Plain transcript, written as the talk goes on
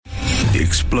The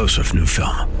explosive new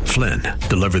film, Flynn,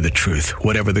 deliver the truth,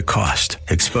 whatever the cost,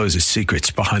 exposes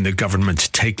secrets behind the government's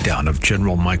takedown of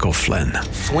General Michael Flynn.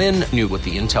 Flynn knew what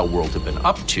the intel world had been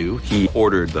up to. He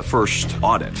ordered the first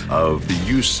audit of the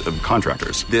use of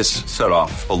contractors. This set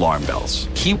off alarm bells.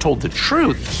 He told the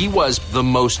truth. He was the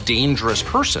most dangerous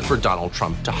person for Donald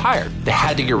Trump to hire. They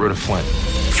had to get rid of Flynn.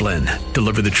 Flynn,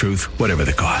 deliver the truth, whatever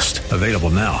the cost. Available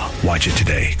now. Watch it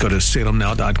today. Go to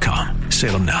salemnow.com.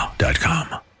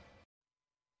 salemnow.com.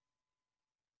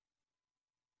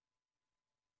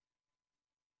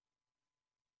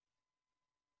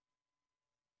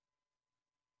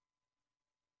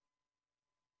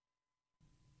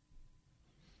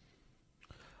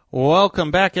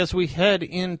 Welcome back as we head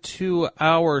into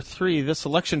hour 3 this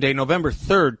election day, November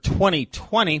 3rd,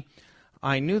 2020.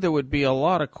 I knew there would be a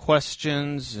lot of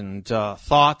questions and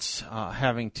thoughts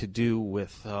having to do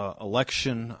with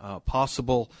election,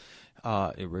 possible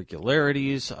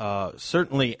irregularities.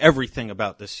 Certainly everything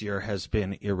about this year has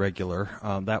been irregular.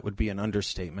 That would be an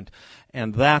understatement.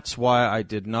 And that's why I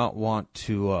did not want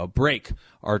to break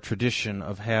our tradition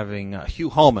of having Hugh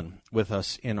Hallman with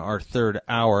us in our third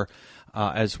hour.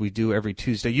 As we do every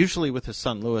Tuesday, usually with his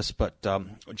son Louis, but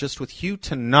just with Hugh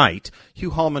tonight. Hugh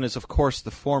Hallman is, of course,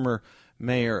 the former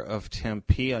mayor of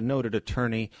Tempe, a noted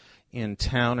attorney in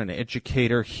town, an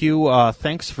educator. Hugh,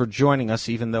 thanks for joining us,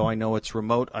 even though I know it's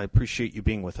remote. I appreciate you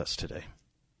being with us today.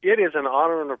 It is an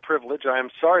honor and a privilege. I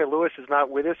am sorry Louis is not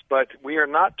with us, but we are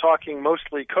not talking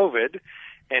mostly COVID.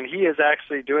 And he is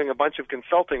actually doing a bunch of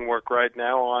consulting work right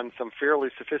now on some fairly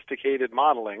sophisticated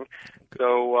modeling.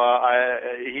 So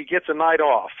he gets a night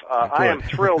off. I am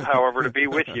thrilled, however, to be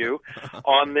with you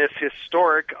on this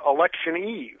historic election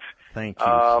eve. Thank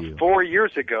you. 4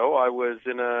 years ago, I was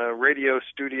in a radio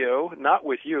studio, not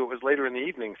with you, it was later in the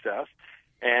evening, Seth,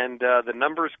 and the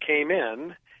numbers came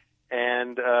in,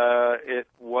 and it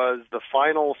was the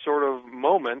final sort of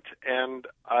moment, and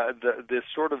this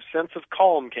sort of sense of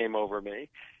calm came over me.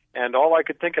 And all I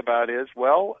could think about is,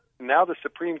 well, now the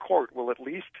Supreme Court will at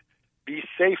least be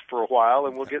safe for a while,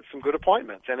 and we'll get some good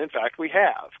appointments. And, in fact, we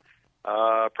have.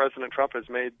 President Trump has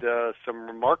made some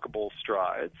remarkable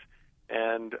strides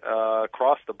and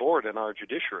across the board in our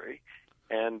judiciary,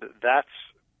 and that's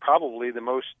probably the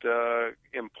most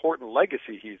important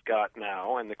legacy he's got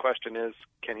now, and the question is,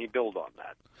 can he build on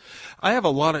that? I have a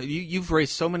lot of, you've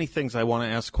raised so many things I want to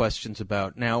ask questions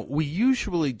about. Now, we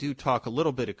usually do talk a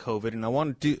little bit of COVID, and I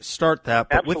want to start that,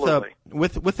 but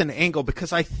with an angle,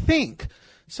 because I think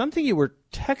something you were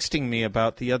texting me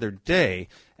about the other day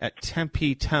at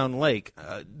Tempe Town Lake,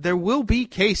 there will be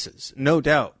cases, no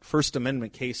doubt, First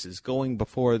Amendment cases going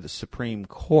before the Supreme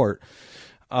Court.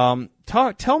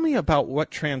 Tell me about what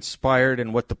transpired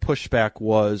and what the pushback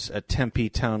was at Tempe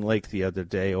Town Lake the other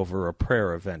day over a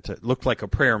prayer event. It looked like a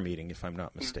prayer meeting, if I'm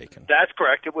not mistaken. That's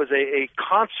correct. It was a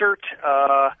concert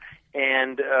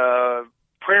and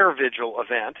prayer vigil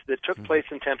event that took place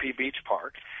in Tempe Beach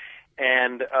Park.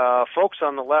 And folks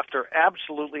on the left are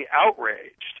absolutely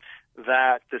outraged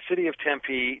that the city of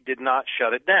Tempe did not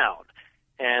shut it down.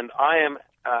 And I am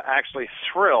actually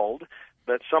thrilled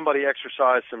that somebody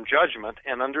exercised some judgment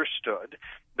and understood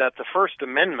that the First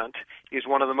Amendment is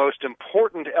one of the most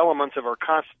important elements of our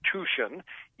Constitution.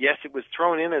 Yes, it was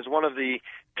thrown in as one of the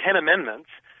 10 amendments,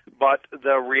 but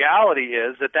the reality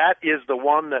is that that is the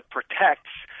one that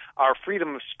protects our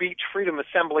freedom of speech, freedom of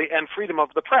assembly, and freedom of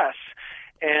the press,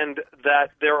 and that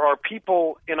there are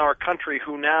people in our country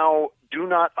who now do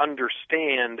not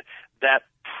understand that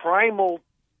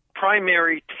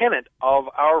primary tenet of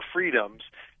our freedoms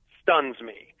stuns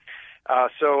me.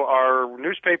 So our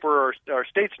newspaper, our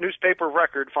state's newspaper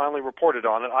record finally reported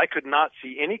on it. I could not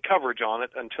see any coverage on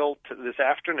it until this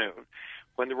afternoon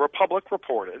when the Republic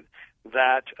reported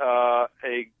that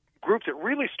a group that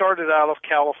really started out of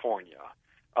California,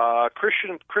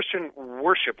 Christian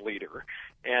worship leader,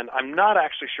 and I'm not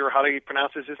actually sure how he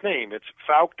pronounces his name. It's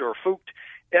Feucht,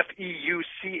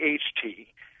 F-E-U-C-H-T,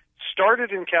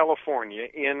 started in California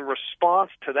in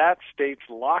response to that state's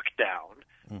lockdown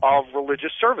of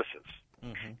religious services,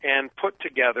 and put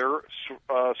together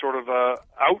sort of a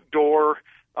outdoor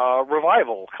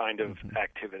revival kind of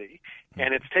activity.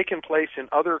 And it's taken place in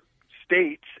other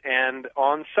states, and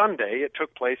on Sunday it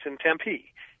took place in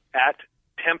Tempe, at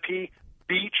Tempe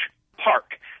Beach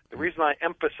Park. The reason I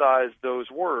emphasize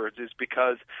those words is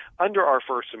because under our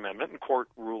First Amendment and court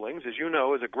rulings, as you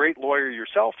know, as a great lawyer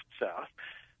yourself, Seth,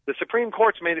 the Supreme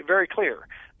Court's made it very clear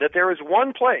that there is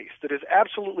one place that is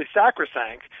absolutely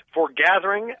sacrosanct for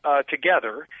gathering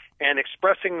together and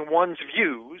expressing one's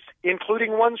views,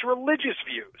 including one's religious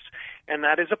views, and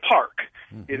that is a park.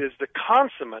 It is the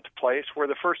consummate place where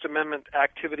the First Amendment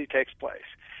activity takes place.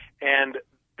 And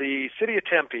the city of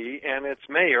Tempe and its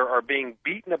mayor are being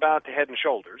beaten about the head and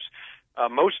shoulders,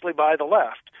 mostly by the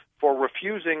left, for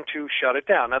refusing to shut it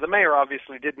down. Now, the mayor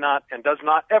obviously did not and does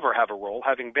not ever have a role,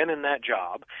 having been in that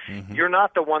job. Mm-hmm. You're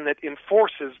not the one that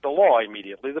enforces the law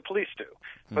immediately. The police do.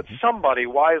 Mm-hmm. But somebody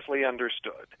wisely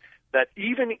understood that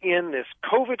even in this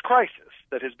COVID crisis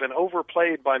that has been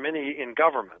overplayed by many in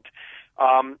government,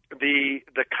 the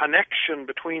connection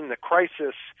between the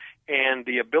crisis and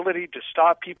the ability to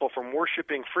stop people from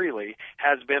worshiping freely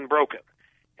has been broken.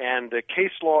 And the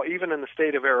case law, even in the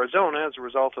state of Arizona, as a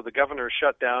result of the governor's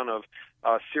shutdown of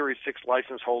Series 6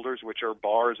 license holders, which are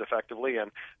bars effectively, and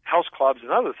house clubs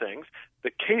and other things, the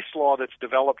case law that's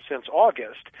developed since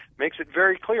August makes it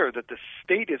very clear that the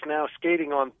state is now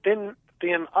skating on thin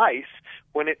ice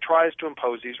when it tries to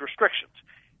impose these restrictions.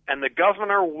 And the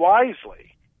governor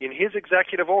wisely, in his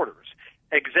executive orders,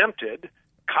 exempted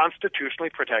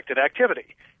constitutionally protected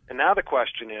activity. And now the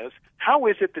question is, how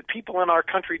is it that people in our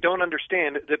country don't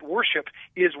understand that worship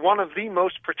is one of the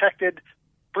most protected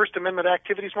First Amendment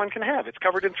activities one can have? It's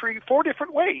covered in 3-4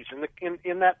 different ways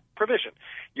in that provision.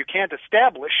 You can't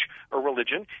establish a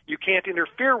religion, you can't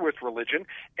interfere with religion,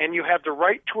 and you have the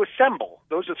right to assemble.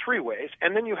 Those are 3 ways.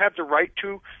 And then you have the right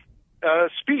to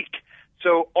speak.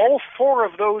 So all 4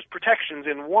 of those protections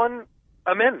in one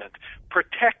amendment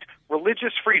protect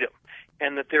religious freedom.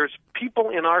 And that there's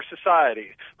people in our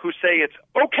society who say it's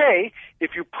okay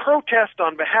if you protest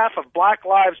on behalf of Black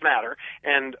Lives Matter,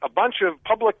 and a bunch of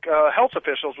public health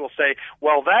officials will say,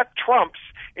 well, that trumps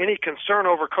any concern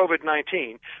over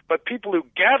COVID-19, but people who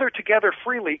gather together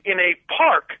freely in a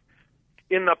park,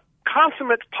 in the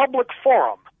consummate public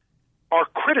forum, are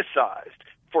criticized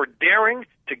for daring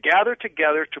to gather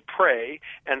together to pray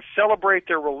and celebrate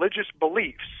their religious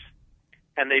beliefs.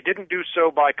 And they didn't do so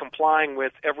by complying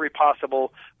with every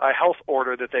possible health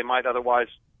order that they might otherwise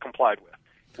complied with.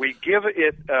 We give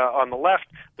it, on the left,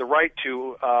 the right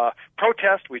to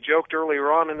protest. We joked earlier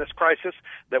on in this crisis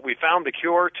that we found the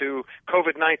cure to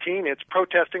COVID-19. It's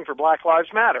protesting for Black Lives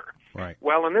Matter. Right.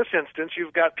 Well, in this instance,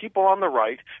 you've got people on the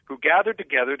right who gathered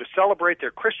together to celebrate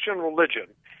their Christian religion,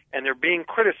 and they're being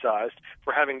criticized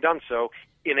for having done so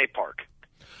in a park.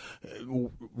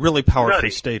 Really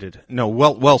powerfully stated. No,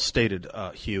 well stated,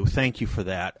 Hugh. Thank you for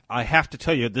that. I have to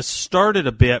tell you, this started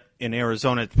a bit in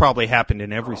Arizona. It probably happened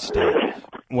in every state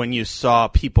when you saw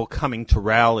people coming to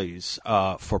rallies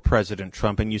for President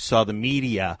Trump, and you saw the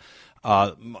media,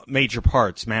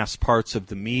 mass parts of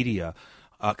the media,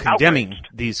 condemning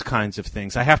these kinds of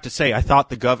things. I have to say, I thought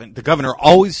the governor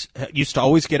used to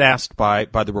always get asked by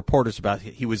the reporters about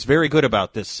it. He was very good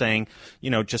about this, saying,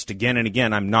 just again and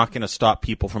again, I'm not going to stop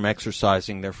people from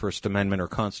exercising their First Amendment or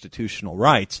constitutional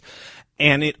rights.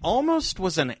 And it almost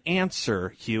was an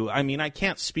answer, Hugh. I mean, I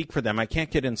can't speak for them. I can't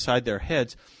get inside their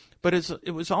heads. But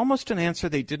it was almost an answer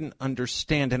they didn't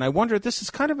understand. And I wonder, this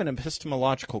is kind of an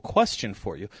epistemological question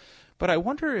for you, but I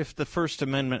wonder if the First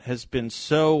Amendment has been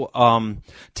so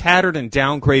tattered and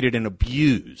downgraded and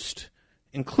abused,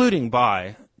 including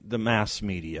by the mass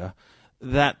media,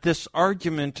 that this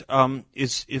argument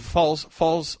falls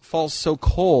so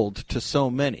cold to so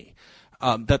many,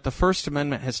 that the First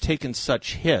Amendment has taken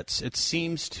such hits. It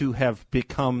seems to have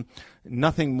become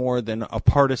nothing more than a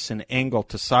partisan angle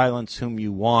to silence whom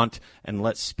you want and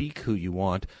let speak who you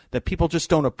want, that people just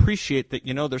don't appreciate that,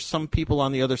 there's some people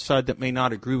on the other side that may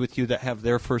not agree with you that have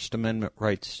their First Amendment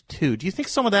rights too. Do you think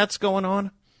some of that's going on?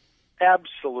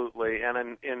 Absolutely,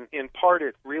 and in part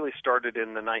it really started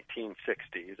in the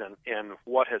 1960s, and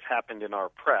what has happened in our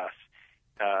press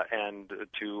and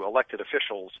to elected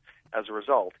officials as a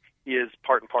result is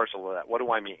part and parcel of that. What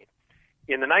do I mean?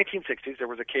 In the 1960s, there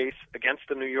was a case against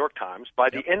the New York Times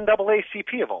by the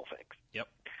NAACP, of all things,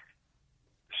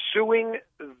 suing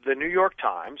the New York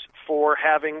Times for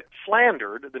having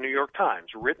slandered the New York Times,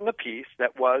 written a piece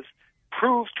that was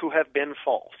proved to have been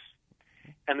false.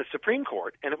 And the Supreme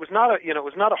Court, and it was not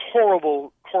a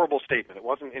horrible statement. It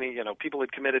wasn't any, people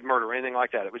had committed murder or anything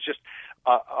like that. It was just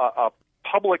a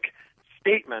public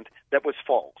statement that was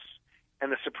false.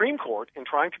 And the Supreme Court, in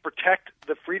trying to protect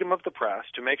the freedom of the press,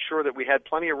 to make sure that we had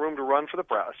plenty of room to run for the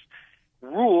press,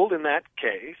 ruled in that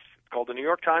case, called the New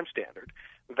York Times Standard,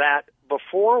 that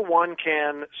before one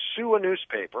can sue a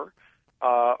newspaper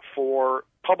for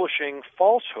publishing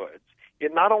falsehoods,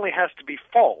 it not only has to be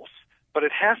false, but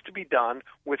it has to be done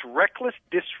with reckless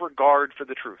disregard for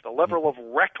the truth, a level of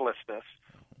recklessness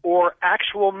or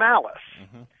actual malice.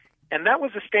 Mm-hmm. And that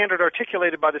was the standard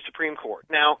articulated by the Supreme Court.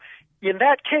 Now, in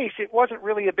that case, it wasn't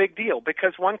really a big deal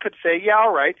because one could say, yeah,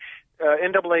 all right,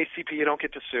 NAACP, you don't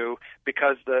get to sue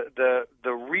because the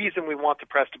reason we want the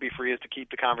press to be free is to keep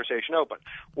the conversation open.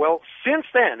 Well, since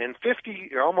then, in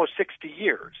 50 or almost 60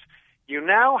 years, you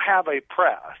now have a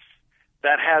press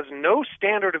that has no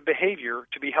standard of behavior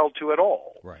to be held to at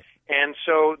all. Right. And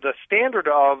so the standard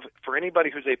for anybody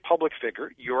who's a public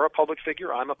figure, you're a public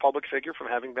figure, I'm a public figure from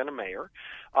having been a mayor,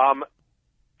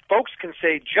 folks can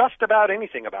say just about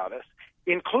anything about us,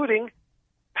 including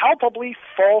palpably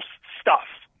false stuff.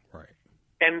 Right.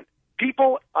 And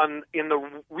people in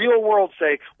the real world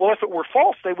say, well, if it were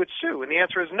false, they would sue. And the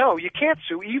answer is no, you can't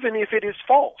sue even if it is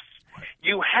false. Right.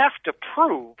 You have to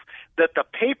prove that the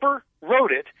paper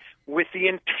wrote it with the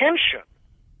intention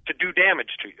to do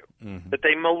damage to you, that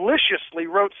they maliciously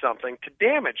wrote something to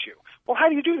damage you. Well, how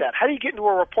do you do that? How do you get into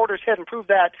a reporter's head and prove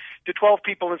that to 12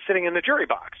 people and sitting in the jury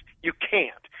box? You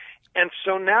can't. And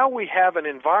so now we have an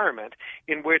environment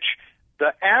in which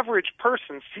the average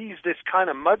person sees this kind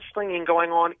of mudslinging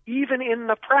going on even in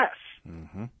the press.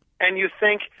 Mm-hmm. And you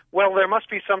think, well, there must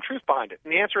be some truth behind it.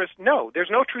 And the answer is no,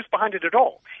 there's no truth behind it at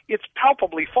all. It's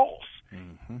palpably false.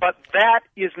 Mm-hmm. But that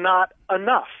is not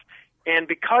enough. And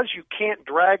because you can't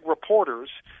drag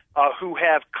reporters who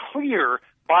have clear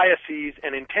biases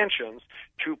and intentions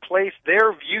to place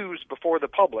their views before the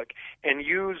public and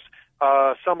use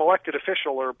some elected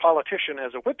official or politician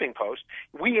as a whipping post,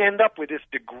 we end up with this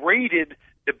degraded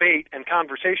debate and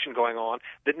conversation going on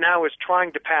that now is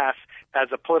trying to pass as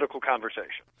a political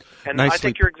conversation. And I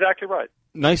think you're exactly right.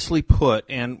 Nicely put,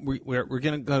 and we're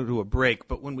going to go to a break,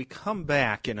 but when we come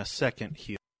back in a second,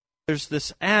 Hugh, there's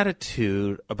this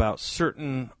attitude about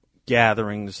certain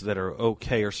gatherings that are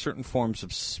okay or certain forms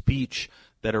of speech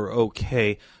that are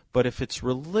okay, but if it's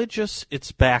religious,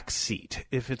 it's backseat.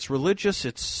 If it's religious,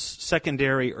 it's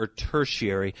secondary or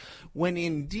tertiary, when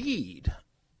indeed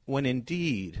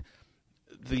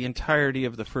the entirety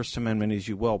of the First Amendment, as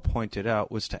you well pointed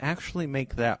out, was to actually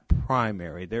make that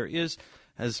primary. There is,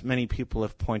 as many people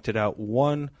have pointed out,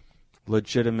 one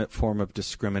legitimate form of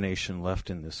discrimination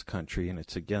left in this country, and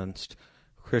it's against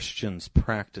Christians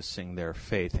practicing their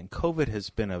faith. And COVID has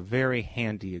been a very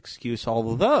handy excuse,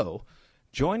 although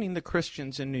joining the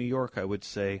Christians in New York, I would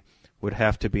say, would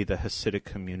have to be the Hasidic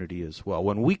community as well.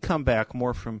 When we come back,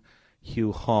 more from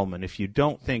Hugh Hallman. If you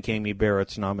don't think Amy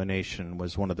Barrett's nomination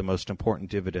was one of the most important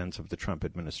dividends of the Trump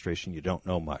administration, you don't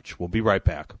know much. We'll be right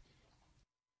back.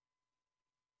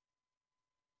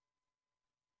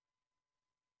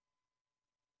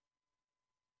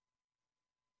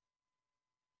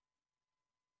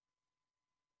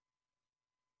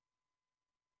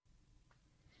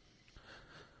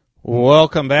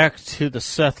 Welcome back to the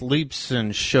Seth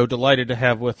Leibson Show. Delighted to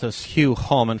have with us Hugh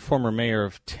Hallman, former mayor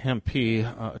of Tempe,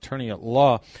 attorney at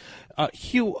law.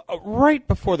 Hugh, right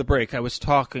before the break, I was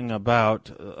talking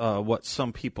about what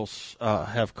some people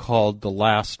have called the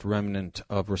last remnant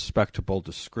of respectable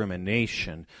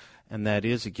discrimination, and that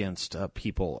is against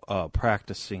people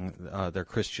practicing their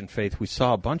Christian faith. We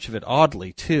saw a bunch of it,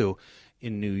 oddly, too,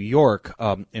 in New York,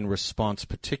 in response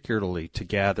particularly to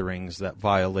gatherings that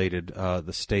violated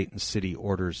the state and city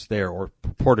orders there, or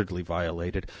purportedly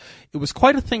violated. It was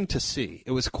quite a thing to see.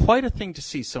 It was quite a thing to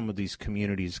see some of these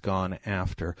communities gone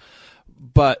after.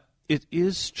 But it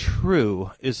is true,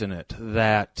 isn't it,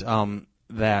 that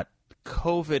that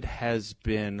COVID has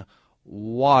been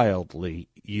wildly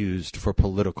used for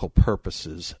political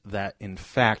purposes that, in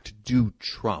fact, do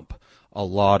trump a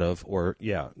lot of, or,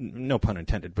 no pun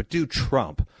intended, but do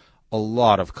trump a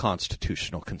lot of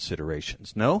constitutional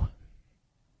considerations, no?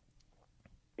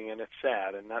 And it's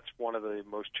sad, and that's one of the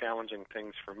most challenging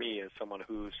things for me as someone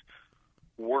who's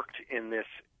worked in this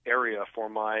area for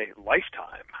my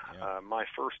lifetime. Yeah. My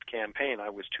first campaign,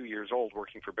 I was 2 years old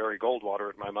working for Barry Goldwater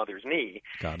at my mother's knee,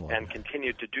 and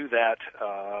continued to do that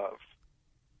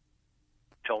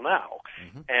till now.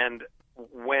 Mm-hmm. And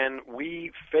when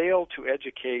we fail to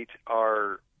educate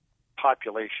our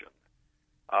population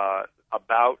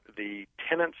about the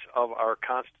tenets of our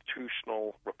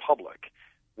constitutional republic,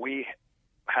 we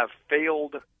have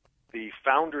failed the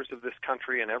founders of this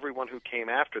country and everyone who came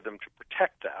after them to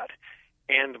protect that.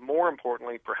 And more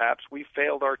importantly, perhaps, we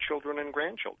failed our children and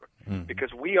grandchildren,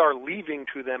 because we are leaving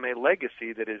to them a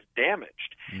legacy that is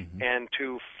damaged. Mm-hmm. And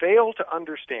to fail to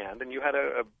understand, and you had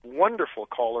a wonderful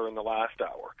caller in the last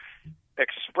hour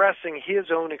expressing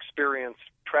his own experience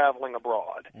traveling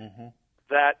abroad,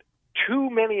 that too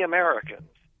many Americans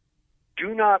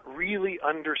do not really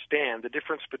understand the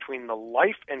difference between the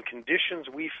life and conditions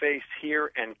we face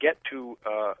here and get to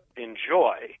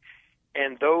enjoy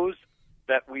and those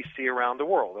that we see around the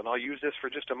world. And I'll use this for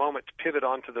just a moment to pivot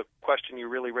on to the question you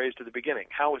really raised at the beginning.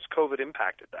 How has COVID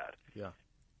impacted that? Yeah.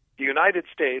 the United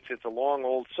States, it's a long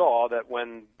old saw that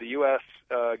when the U.S.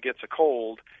 Gets a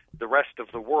cold, the rest of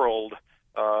the world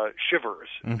shivers,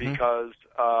 because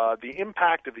the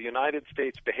impact of the United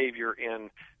States' behavior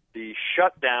in the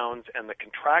shutdowns and the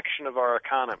contraction of our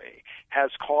economy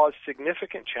has caused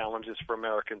significant challenges for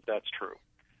Americans. That's true.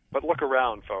 But look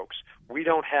around, folks. We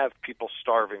don't have people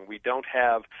starving. We don't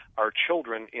have our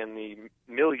children in the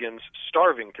millions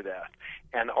starving to death.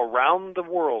 And around the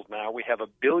world now, we have 1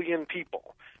 billion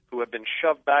people who have been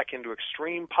shoved back into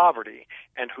extreme poverty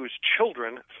and whose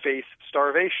children face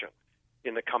starvation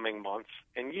in the coming months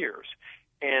and years.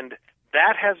 And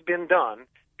that has been done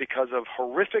because of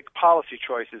horrific policy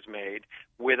choices made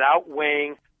without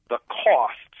weighing the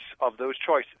costs of those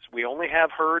choices. We only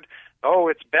have heard,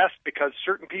 it's best because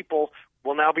certain people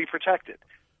will now be protected.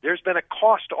 There's been a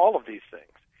cost to all of these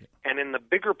things. And in the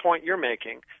bigger point you're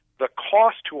making, the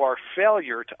cost to our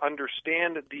failure to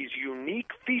understand these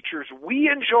unique features we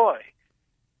enjoy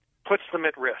puts them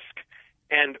at risk.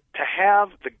 And to have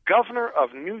the governor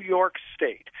of New York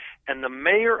State and the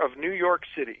mayor of New York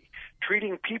City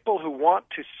treating people who want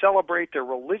to celebrate their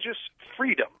religious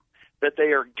freedom that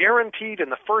they are guaranteed in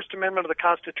the First Amendment of the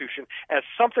Constitution as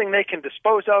something they can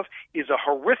dispose of is a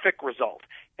horrific result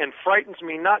and frightens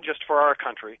me not just for our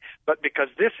country, but because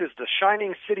this is the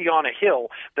shining city on a hill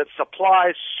that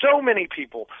supplies so many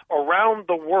people around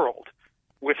the world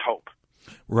with hope.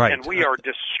 Right. And we are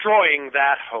destroying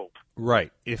that hope.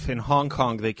 Right. If in Hong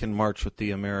Kong they can march with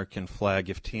the American flag,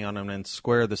 if Tiananmen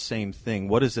Square the same thing,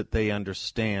 what is it they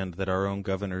understand that our own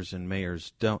governors and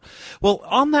mayors don't? Well,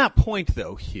 on that point,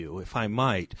 though, Hugh, if I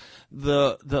might,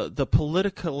 the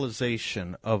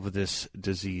politicalization of this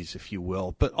disease, if you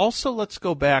will, but also let's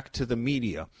go back to the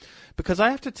media, because I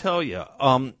have to tell you,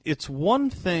 it's one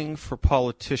thing for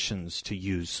politicians to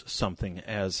use something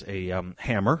as a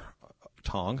hammer,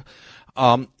 tongue.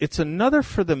 It's another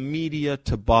for the media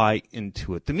to buy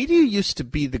into it. The media used to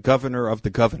be the governor of the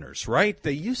governors, right?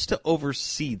 They used to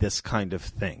oversee this kind of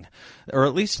thing, or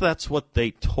at least that's what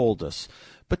they told us.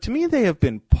 But to me, they have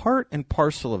been part and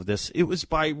parcel of this. It was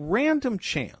by random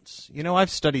chance. You know, I've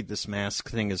studied this mask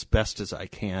thing as best as I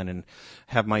can and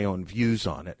have my own views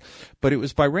on it. But it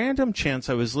was by random chance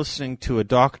I was listening to a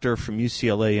doctor from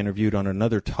UCLA interviewed on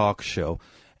another talk show,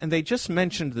 and they just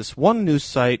mentioned this one news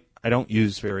site I don't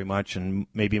use very much and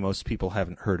maybe most people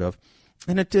haven't heard of.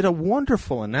 And it did a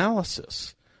wonderful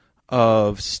analysis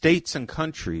of states and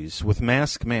countries with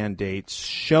mask mandates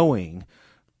showing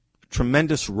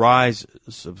tremendous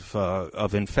rises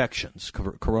of infections,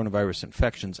 coronavirus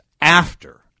infections,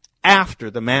 after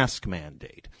the mask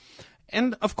mandate.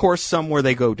 And, of course, some where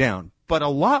they go down, but a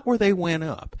lot where they went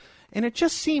up. And it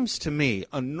just seems to me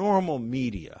a normal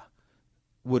media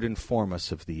would inform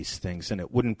us of these things, and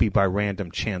it wouldn't be by random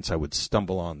chance I would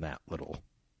stumble on that little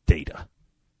data.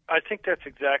 I think that's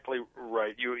exactly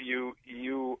right.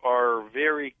 You are a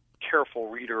very careful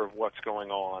reader of what's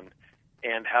going on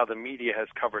and how the media has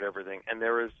covered everything. And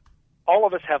all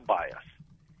of us have bias,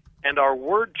 and our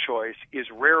word choice is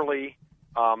rarely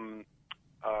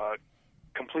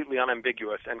completely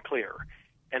unambiguous and clear.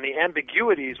 And the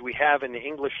ambiguities we have in the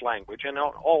English language, and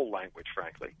all language,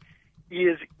 frankly,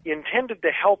 is intended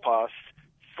to help us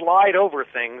slide over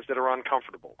things that are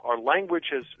uncomfortable. Our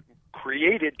language is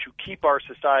created to keep our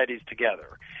societies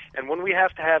together. And when we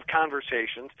have to have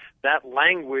conversations, that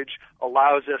language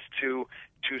allows us to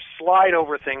slide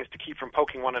over things to keep from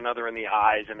poking one another in the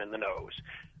eyes and in the nose.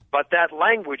 But that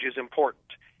language is important.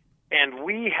 And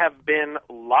we have been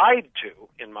lied to,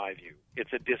 in my view.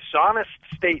 It's a dishonest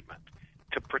statement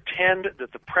to pretend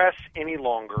that the press any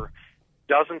longer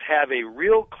doesn't have a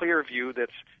real clear view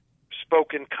that's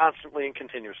spoken constantly and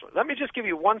continuously. Let me just give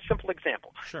you one simple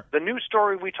example. Sure. The news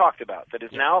story we talked about that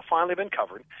has now finally been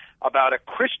covered about a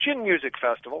Christian music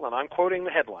festival, and I'm quoting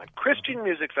the headline, Christian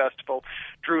music festival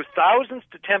drew thousands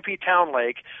to Tempe Town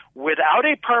Lake without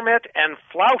a permit and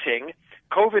flouting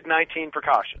COVID-19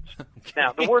 precautions. Okay.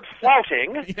 Now, the word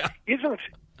flouting isn't,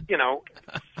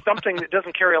 something that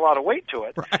doesn't carry a lot of weight to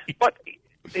it, right. But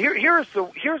here's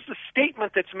the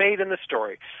statement that's made in the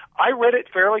story. I read it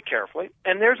fairly carefully,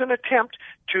 and there's an attempt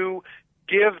to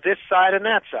give this side and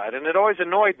that side. And it always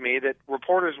annoyed me that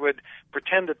reporters would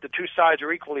pretend that the two sides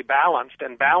are equally balanced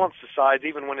and balance the sides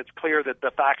even when it's clear that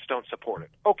the facts don't support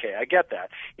it. Okay, I get that.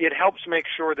 It helps make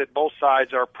sure that both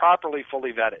sides are properly,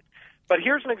 fully vetted. But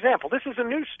here's an example. This is a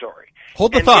news story.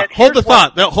 Hold the thought.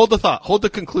 Hold the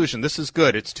conclusion. This is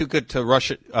good. It's too good to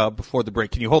rush it before the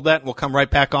break. Can you hold that and we'll come right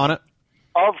back on it?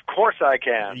 Of course I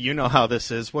can. You know how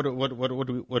this is. What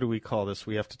do we call this?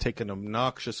 We have to take an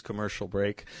obnoxious commercial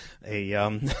break.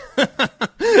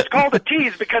 It's called a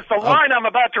tease because because the line I'm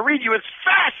about to read you is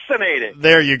fascinating.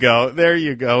 There you go. There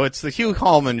you go. It's the Hugh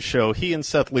Hallman Show. He and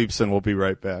Seth Leibsohn will be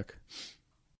right back.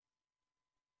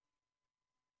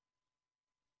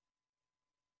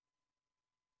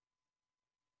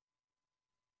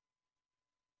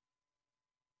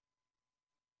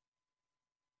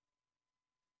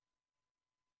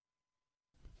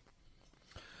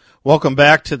 Welcome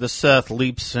back to the Seth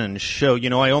Leibsohn Show. You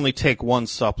know, I only take one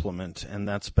supplement, and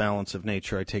that's Balance of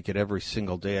Nature. I take it every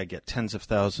single day. I get tens of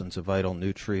thousands of vital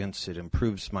nutrients. It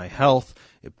improves my health,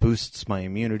 it boosts my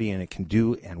immunity, and it can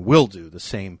do and will do the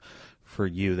same for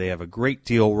you. They have a great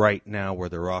deal right now where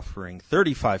they're offering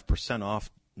 35% off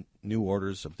new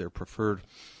orders of their preferred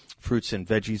fruits and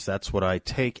veggies. That's what I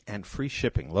take, and free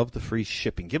shipping. Love the free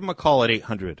shipping. Give them a call at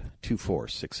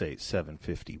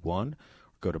 800-246-8751.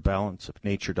 Go to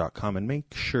balanceofnature.com and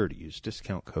make sure to use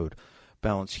discount code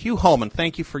BALANCE. Hugh Hallman,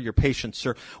 thank you for your patience,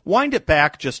 sir. Wind it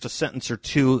back just a sentence or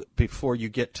two before you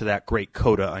get to that great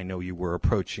coda I know you were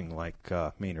approaching, like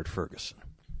Maynard Ferguson.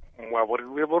 Well,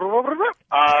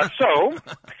 so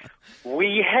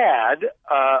we had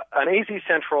an AZ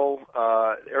Central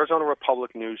Arizona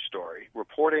Republic news story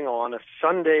reporting on a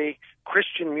Sunday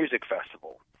Christian music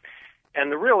festival. And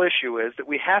the real issue is that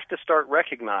we have to start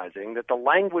recognizing that the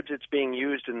language that's being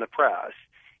used in the press,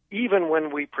 even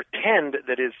when we pretend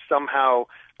that is somehow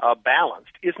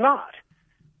balanced, is not.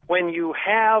 When you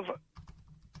have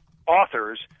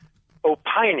authors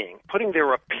opining, putting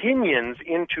their opinions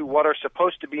into what are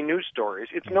supposed to be news stories,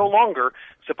 it's no longer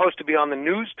supposed to be on the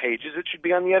news pages, it should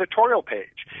be on the editorial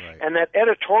page. Right. And that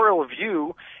editorial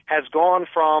view has gone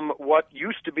from what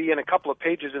used to be in a couple of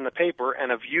pages in the paper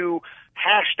and a view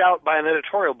hashed out by an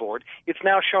editorial board, it's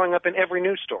now showing up in every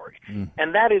news story.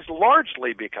 And that is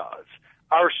largely because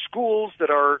our schools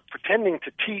that are pretending to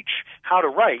teach how to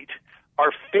write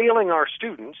are failing our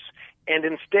students and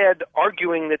instead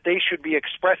arguing that they should be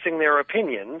expressing their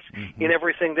opinions in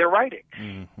everything they're writing,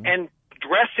 and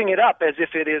dressing it up as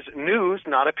if it is news,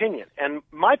 not opinion. And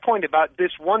my point about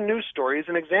this one news story is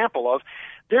an example of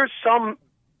there's some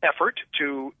effort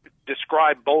to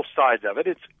describe both sides of it.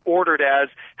 It's ordered as,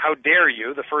 how dare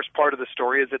you? The first part of the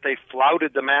story is that they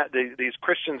flouted these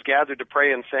Christians gathered to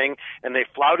pray and sing, and they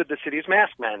flouted the city's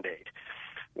mask mandate.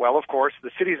 Well, of course,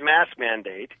 the city's mask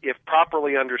mandate, if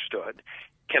properly understood,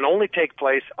 can only take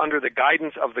place under the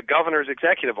guidance of the governor's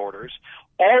executive orders,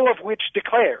 all of which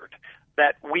declared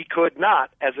that we could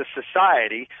not, as a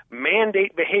society,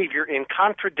 mandate behavior in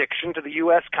contradiction to the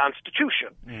U.S.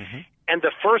 Constitution. And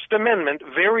the First Amendment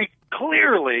very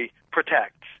clearly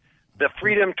protects the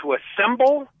freedom to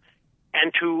assemble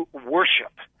and to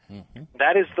worship.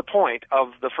 That is the point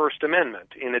of the First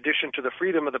Amendment, in addition to the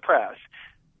freedom of the press.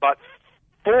 But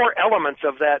 4 elements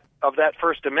of that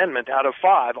First Amendment out of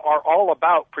 5 are all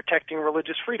about protecting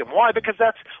religious freedom. Why? Because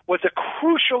that was a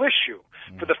crucial issue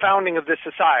for the founding of this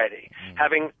society.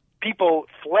 Having people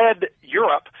fled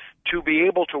Europe to be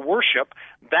able to worship,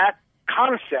 that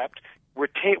concept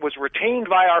was retained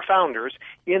by our founders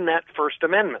in that First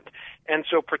Amendment. And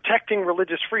so protecting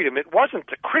religious freedom, it wasn't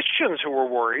the Christians who were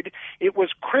worried, it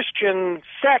was Christian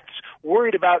sects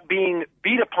worried about being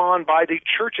beat upon by the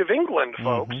Church of England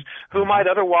folks who might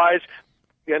otherwise,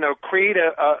 create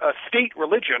a state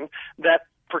religion that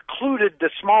precluded the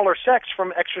smaller sects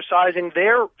from exercising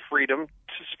their freedom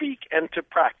to speak and to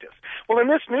practice. Well, in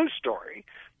this news story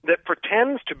that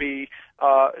pretends to be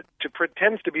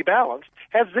balanced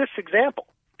has this example.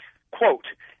 Quote,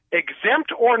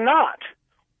 exempt or not,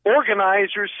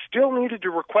 organizers still needed to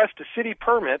request a city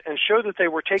permit and show that they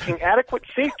were taking adequate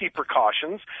safety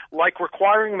precautions like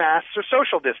requiring masks or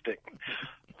social distancing.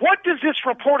 What does this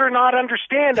reporter not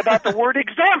understand about the word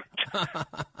exempt?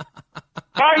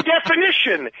 By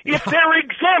definition, if they're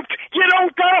exempt, you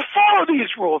don't gotta follow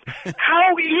these rules.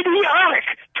 How idiotic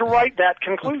to write that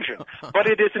conclusion. But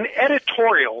it is an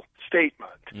editorial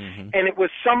statement. And it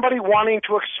was somebody wanting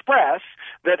to express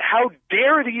that how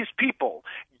dare these people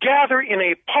gather in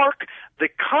a park, the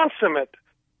consummate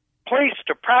place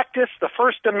to practice the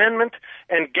First Amendment,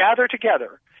 and gather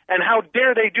together. And how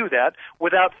dare they do that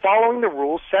without following the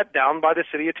rules set down by the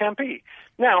city of Tempe?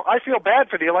 Now, I feel bad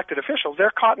for the elected officials.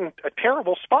 They're caught in a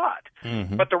terrible spot.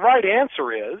 But the right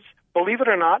answer is, believe it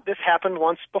or not, this happened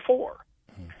once before.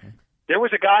 There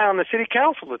was a guy on the city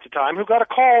council at the time who got a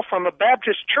call from a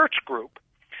Baptist church group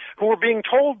who were being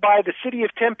told by the city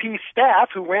of Tempe staff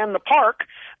who ran the park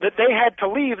that they had to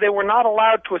leave. They were not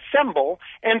allowed to assemble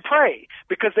and pray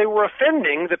because they were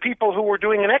offending the people who were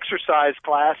doing an exercise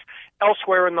class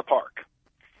elsewhere in the park.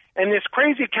 And this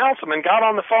crazy councilman got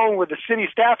on the phone with the city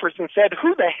staffers and said,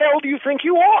 who the hell do you think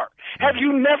you are? Have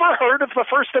you never heard of the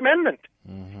First Amendment?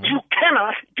 You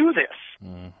cannot do this.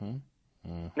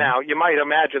 Now, you might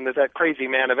imagine that crazy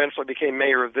man eventually became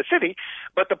mayor of the city,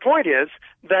 but the point is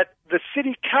that the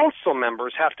city council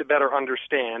members have to better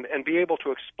understand and be able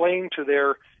to explain to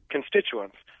their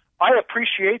constituents, I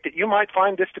appreciate that you might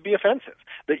find this to be offensive,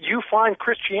 that you find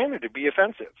Christianity to be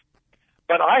offensive.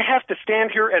 But I have to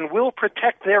stand here and will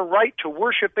protect their right to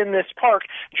worship in this park,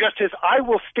 just as I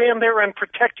will stand there and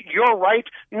protect your right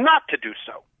not to do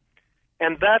so.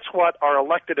 And that's what our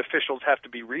elected officials have to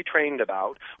be retrained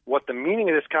about, what the meaning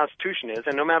of this Constitution is,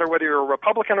 and no matter whether you're a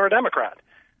Republican or a Democrat,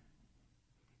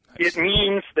 it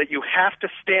means that you have to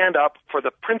stand up for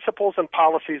the principles and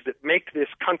policies that make this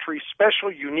country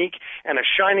special, unique, and a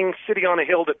shining city on a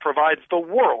hill that provides the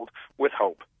world with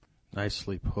hope.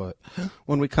 Nicely put.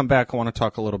 When we come back, I want to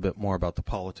talk a little bit more about the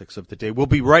politics of the day. We'll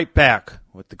be right back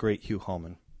with the great Hugh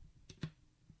Hallman.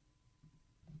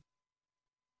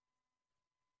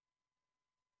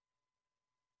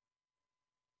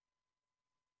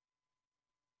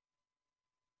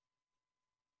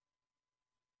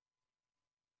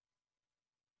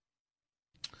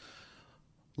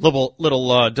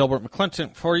 Little Delbert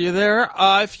McClinton for you there.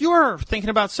 If you're thinking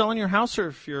about selling your house, or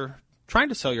if you're trying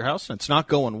to sell your house and it's not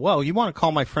going well, you want to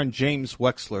call my friend James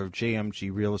Wexler of JMG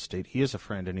Real Estate. He is a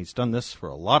friend, and he's done this for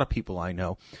a lot of people I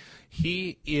know.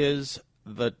 He is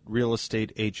the real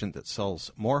estate agent that sells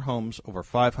more homes over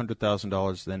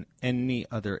 $500,000 than any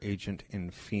other agent in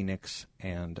Phoenix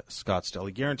and Scottsdale.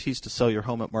 He guarantees to sell your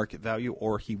home at market value,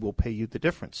 or he will pay you the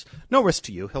difference. No risk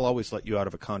to you. He'll always let you out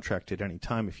of a contract at any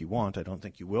time if you want. I don't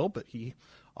think you will, but he,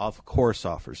 of course,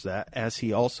 offers that, as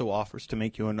he also offers to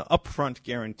make you an upfront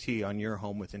guarantee on your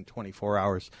home within 24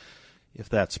 hours, if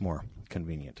that's more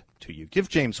convenient to you. Give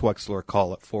James Wexler a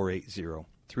call at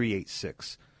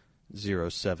 480-386-0711,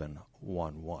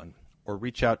 or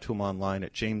reach out to him online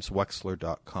at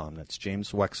jameswexler.com. That's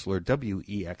James Wexler,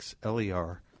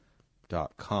 WEXLER.com.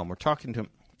 We're talking to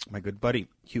my good buddy,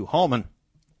 Hugh Hallman.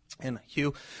 And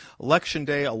Hugh, Election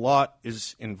Day, a lot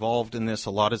is involved in this.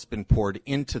 A lot has been poured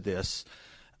into this.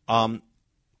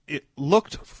 It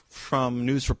looked from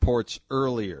news reports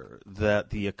earlier that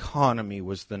the economy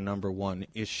was the number one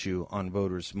issue on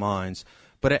voters' minds,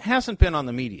 but it hasn't been on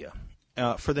the media.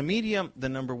 For the media, the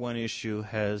number one issue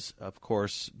has, of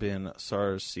course, been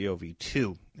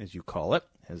SARS-CoV-2, as you call it,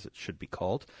 as it should be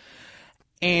called.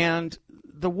 And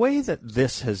the way that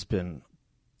this has been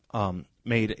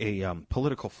made a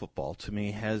political football to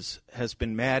me has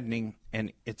been maddening,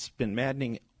 and it's been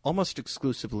maddening almost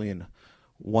exclusively in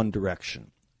one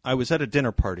direction. I was at a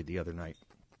dinner party the other night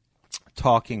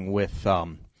talking with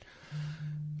some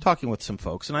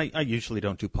folks, and I usually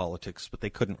don't do politics, but they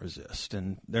couldn't resist,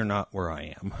 and they're not where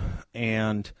I am.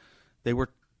 And they were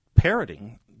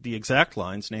parroting the exact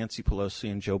lines Nancy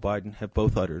Pelosi and Joe Biden have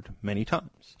both uttered many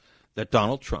times, that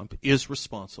Donald Trump is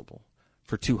responsible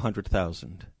for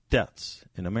 200,000 deaths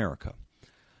in America.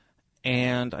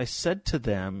 And I said to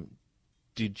them,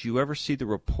 did you ever see the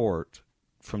report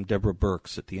from Deborah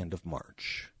Birx at the end of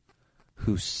March,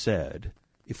 who said,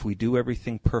 if we do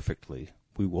everything perfectly,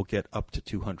 we will get up to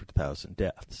 200,000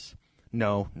 deaths?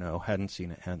 No, hadn't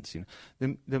seen it.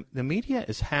 The media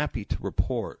is happy to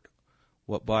report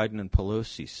what Biden and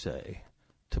Pelosi say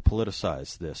to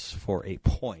politicize this for a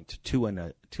point, to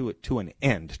an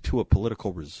end, to a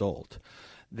political result.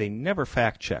 They never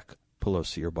fact-check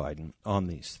Pelosi or Biden on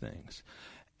these things.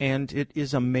 And it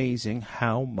is amazing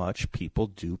how much people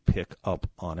do pick up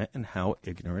on it and how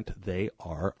ignorant they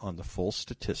are on the full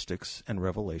statistics and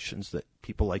revelations that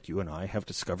people like you and I have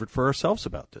discovered for ourselves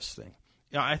about this thing.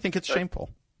 Yeah, I think it's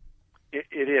shameful. It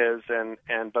is,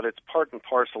 but it's part and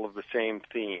parcel of the same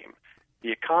theme.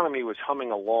 The economy was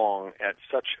humming along at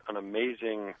such an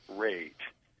amazing rate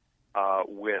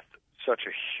with such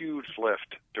a huge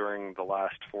lift during the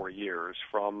last 4 years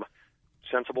from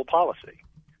sensible policy.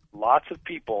 Lots of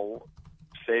people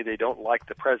say they don't like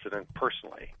the president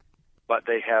personally, but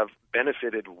they have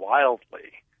benefited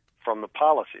wildly from the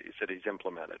policies that he's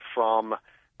implemented, from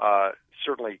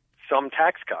certainly some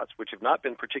tax cuts, which have not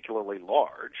been particularly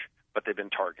large, but they've been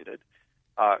targeted,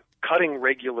 cutting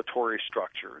regulatory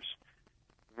structures,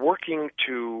 working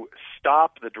to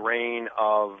stop the drain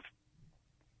of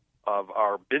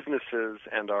our businesses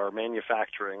and our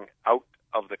manufacturing out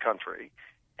of the country,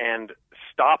 and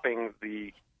stopping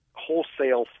the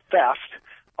wholesale theft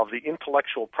of the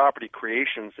intellectual property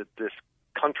creations that this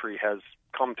country has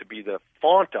come to be the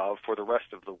font of for the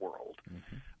rest of the world,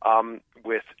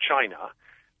 with China,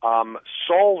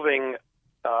 solving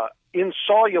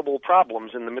insoluble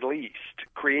problems in the Middle East,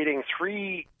 creating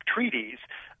 3 treaties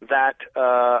that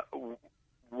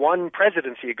one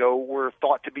presidency ago were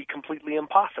thought to be completely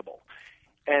impossible.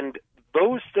 And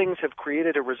those things have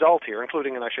created a result here,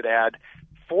 including, and I should add,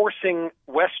 forcing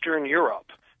Western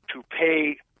Europe to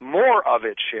pay more of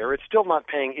its share. It's still not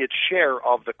paying its share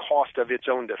of the cost of its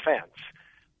own defense.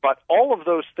 But all of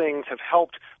those things have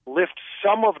helped lift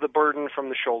some of the burden from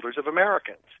the shoulders of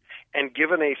Americans and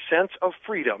given a sense of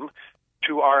freedom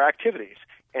to our activities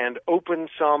and opened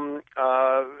some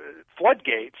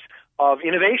floodgates of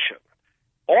innovation.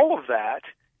 All of that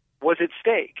was at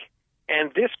stake.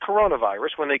 And this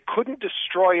coronavirus, when they couldn't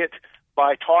destroy it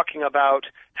by talking about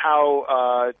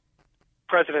how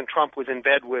President Trump was in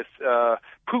bed with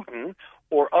Putin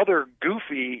or other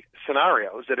goofy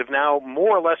scenarios that have now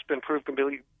more or less been proved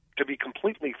to be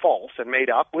completely false and made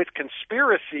up with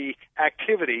conspiracy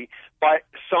activity by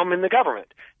some in the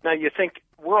government. Now, you think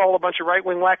we're all a bunch of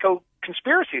right-wing wacko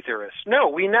conspiracy theorists. No,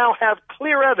 we now have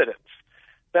clear evidence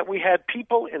that we had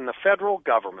people in the federal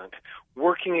government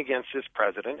working against this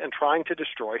president and trying to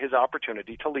destroy his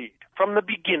opportunity to lead from the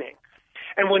beginning.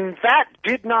 And when that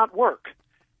did not work,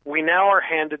 we now are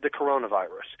handed the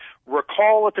coronavirus.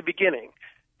 Recall at the beginning,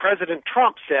 President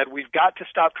Trump said we've got to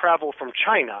stop travel from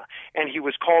China, and he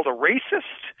was called a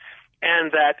racist,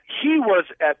 and that he was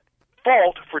at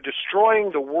fault for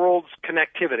destroying the world's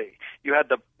connectivity. You had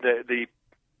the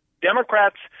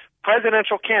Democrats'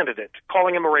 presidential candidate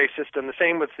calling him a racist, and the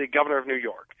same with the governor of New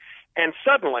York. And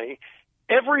suddenly,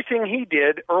 everything he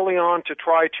did early on to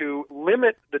try to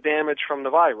limit the damage from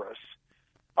the virus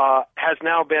has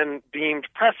now been deemed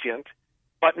prescient,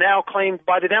 but now claimed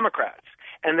by the Democrats.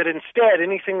 And that instead,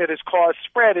 anything that has caused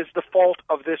spread is the fault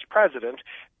of this president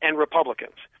and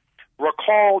Republicans.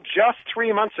 Recall just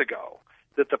 3 months ago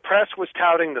that the press was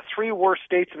touting the 3 worst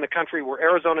states in the country were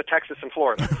Arizona, Texas, and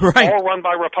Florida, right, all run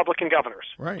by Republican governors.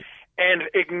 Right. And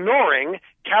ignoring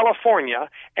California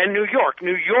and New York.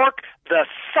 New York, the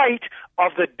site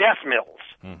of the death mills.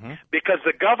 Mm-hmm. Because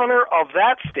the governor of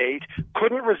that state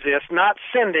couldn't resist not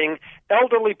sending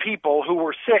elderly people who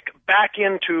were sick back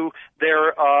into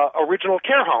their original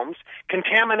care homes,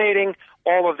 contaminating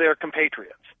all of their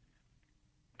compatriots.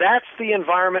 That's the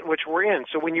environment which we're in.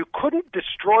 So when you couldn't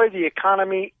destroy the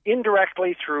economy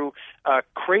indirectly through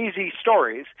crazy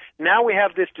stories, now we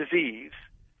have this disease,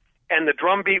 and the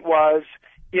drumbeat was,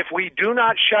 if we do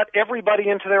not shut everybody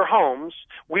into their homes,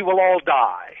 we will all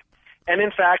die. And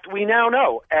in fact, we now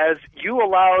know, as you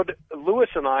allowed Lewis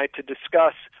and I to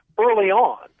discuss early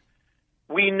on,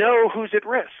 we know who's at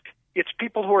risk. It's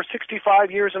people who are 65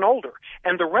 years and older.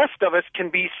 And the rest of us can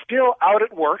be still out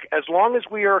at work as long as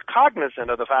we are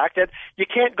cognizant of the fact that you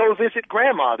can't go visit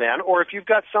grandma then, or if you've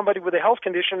got somebody with a health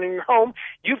condition in your home,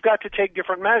 you've got to take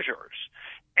different measures.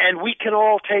 And we can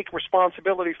all take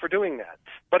responsibility for doing that.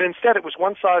 But instead it was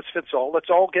one size fits all. Let's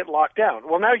all get locked down.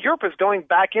 Well, now Europe is going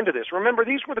back into this. Remember,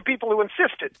 these were the people who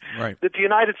insisted that the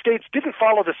United States didn't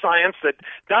follow the science, that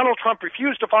Donald Trump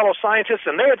refused to follow scientists,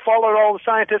 and they had followed all the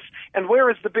scientists. And where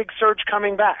is the big surge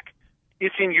coming back?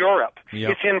 It's in Europe.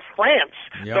 Yep. It's in France.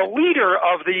 Yep. The leader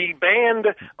of the band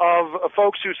of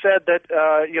folks who said that,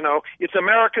 it's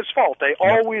America's fault. They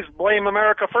always blame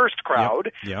America first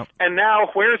crowd. Yep. And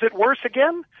now, where is it worse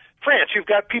again? France. You've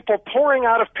got people pouring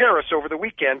out of Paris over the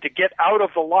weekend to get out of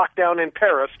the lockdown in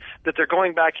Paris that they're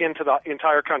going back into the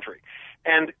entire country.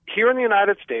 And here in the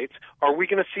United States, are we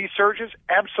going to see surges?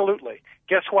 Absolutely.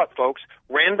 Guess what, folks?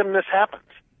 Randomness happens.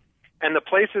 And the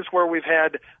places where we've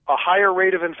had a higher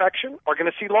rate of infection are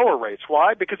going to see lower rates.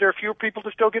 Why? Because there are fewer people to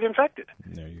still get infected.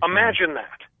 Imagine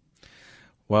that.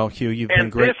 Well, Hugh, you've been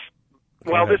great.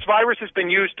 This virus has been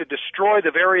used to destroy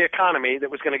the very economy that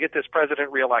was going to get this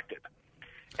president reelected.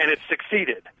 And it's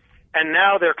succeeded. And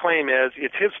now their claim is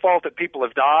it's his fault that people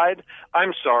have died.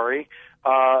 I'm sorry.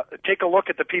 Take a look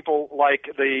at the people like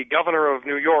the governor of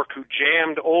New York who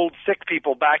jammed old, sick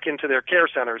people back into their care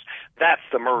centers. That's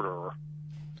the murderer.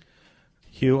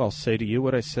 Hugh, I'll say to you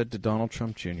what I said to Donald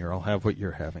Trump Jr. I'll have what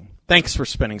you're having. Thanks for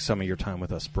spending some of your time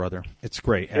with us, brother. It's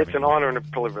great having you. It's an honor and a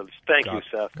privilege. Thank you,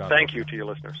 Seth. Thank you to your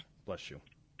listeners. Bless you.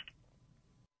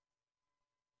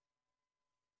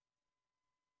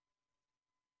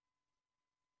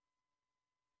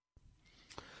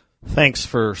 Thanks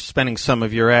for spending some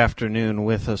of your afternoon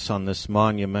with us on this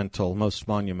most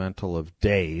monumental of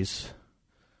days.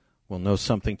 We'll know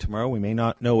something tomorrow. We may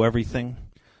not know everything.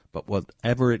 But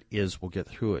whatever it is, we'll get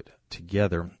through it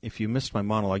together. If you missed my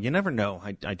monologue, you never know.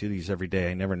 I do these every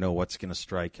day. I never know what's going to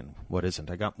strike and what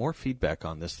isn't. I got more feedback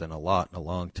on this than a lot in a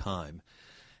long time.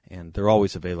 And they're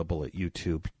always available at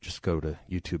YouTube. Just go to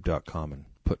youtube.com and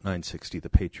put 960 The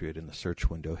Patriot in the search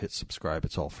window. Hit subscribe.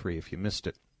 It's all free. If you missed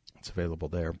it, it's available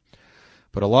there.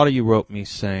 But a lot of you wrote me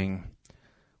saying,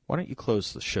 why don't you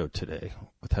close the show today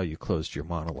with how you closed your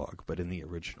monologue, but in the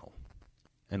original?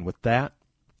 And with that,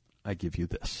 I give you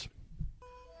this.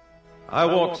 I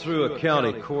walked through a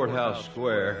county courthouse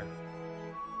square.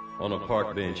 On a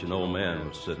park bench, an old man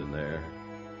was sitting there.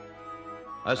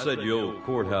 I said, "Your old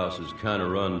courthouse is kind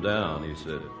of run down." He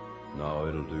said, "No,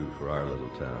 it'll do for our little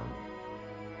town."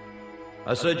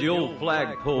 I said, "Your old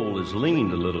flagpole is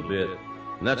leaned a little bit,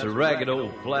 and that's a ragged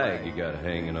old flag you got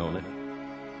hanging on it."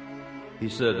 He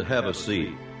said, "Have a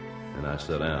seat," and I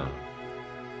sat down.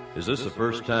 "Is this the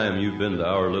first time you've been to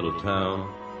our little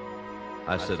town?"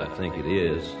 I said, "I think it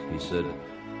is." He said,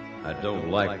 "I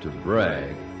don't like to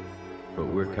brag, but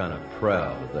we're kind of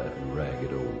proud of that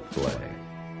ragged old flag.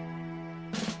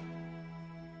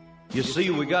 You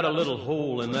see, we got a little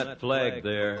hole in that flag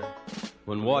there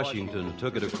when Washington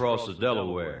took it across the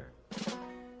Delaware.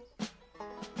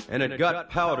 And it got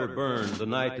powder burned the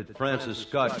night that Francis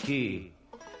Scott Key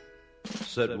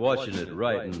sat watching it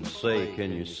write and say,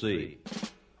 'Can you see?'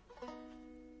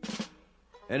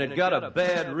 And it got a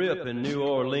bad rip in New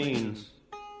Orleans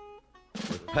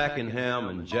with Pakenham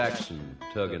and Jackson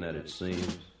tugging at its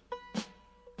seams.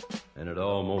 And it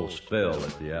almost fell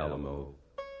at the Alamo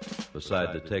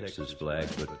beside the Texas flag,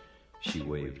 but she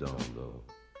waved on, though.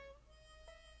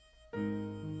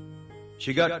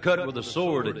 She got cut with a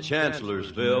sword at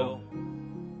Chancellorsville,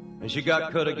 and she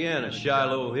got cut again at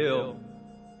Shiloh Hill.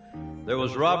 There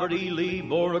was Robert E. Lee,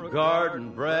 Beauregard,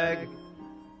 and Bragg,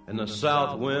 and the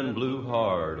south wind blew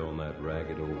hard on that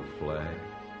ragged old flag.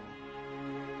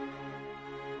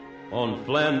 On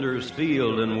Flanders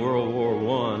Field in World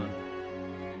War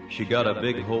I, she got a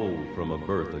big hole from a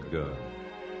Bertha gun.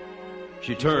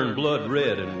 She turned blood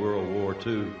red in World War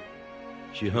II.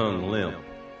 She hung limp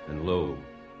and low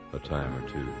a time or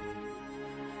two.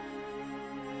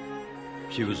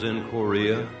 She was in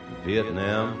Korea,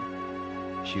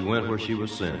 Vietnam. She went where she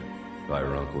was sent by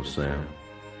her Uncle Sam.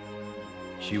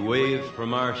 She waved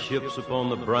from our ships upon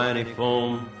the briny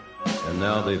foam, and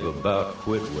now they've about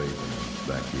quit waving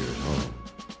back here at home.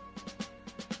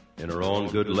 In her own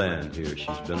good land here,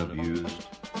 she's been abused.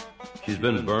 She's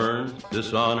been burned,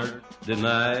 dishonored,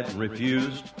 denied, and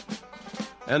refused.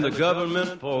 And the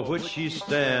government for which she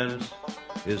stands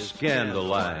is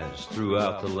scandalized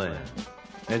throughout the land.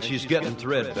 And she's getting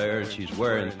threadbare and she's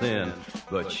wearing thin,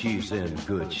 but she's in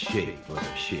good shape for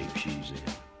the shape she's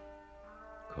in.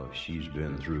 'Cause she's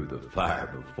been through the fire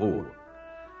before.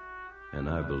 And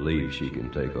I believe she can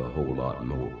take a whole lot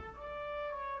more.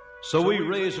 So we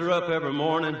raise her up every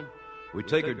morning. We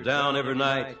take her down every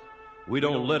night. We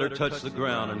don't let her touch the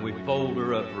ground, and we fold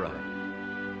her up right.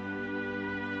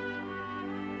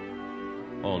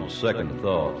 On second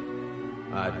thought,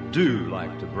 I do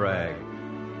like to brag,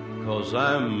 'cause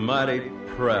I'm mighty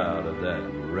proud of that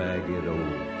ragged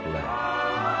old flag.